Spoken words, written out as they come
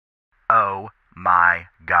Oh my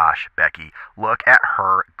gosh, Becky, look at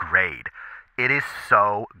her grade. It is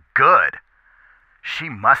so good. She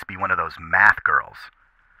must be one of those math girls.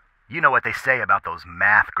 You know what they say about those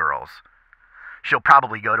math girls. She'll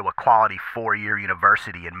probably go to a quality 4-year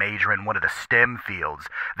university and major in one of the STEM fields,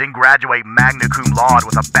 then graduate magna cum laude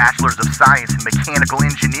with a bachelor's of science in mechanical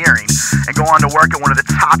engineering and go on to work at one of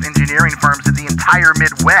the top engineering firms in the entire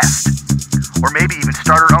Midwest. Or maybe even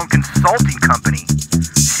start her own consulting company.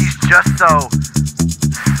 She's just so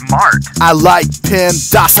smart. I like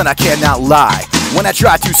P.E.M.D.A.S and I cannot lie when I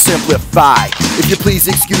try to simplify. If you please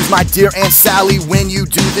excuse my dear Aunt Sally, when you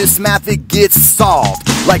do this math it gets solved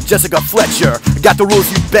like Jessica Fletcher. Got the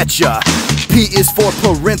rules, you betcha. P is for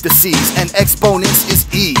parentheses and exponents is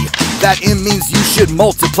E. That M means you should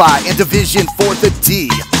multiply and division for the D.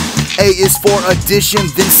 A is for addition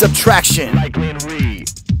then subtraction. Like Lynn Reed.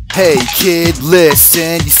 Hey kid,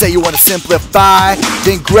 listen, you say you want to simplify?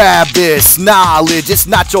 Then grab this knowledge, it's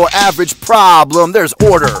not your average problem, there's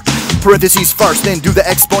order. Parentheses first, then do the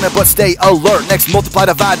exponent, but stay alert. Next, multiply,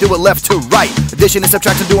 divide, do it left to right. Addition and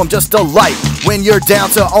subtraction, do them just alike. When you're down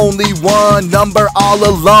to only one number all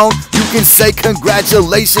alone, you can say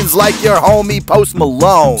congratulations like your homie Post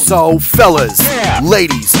Malone. So fellas,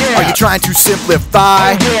 ladies, are you trying to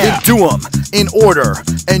simplify? Then do them in order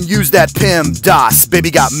and use that P.E.M.D.A.S. Baby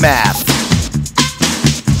got math.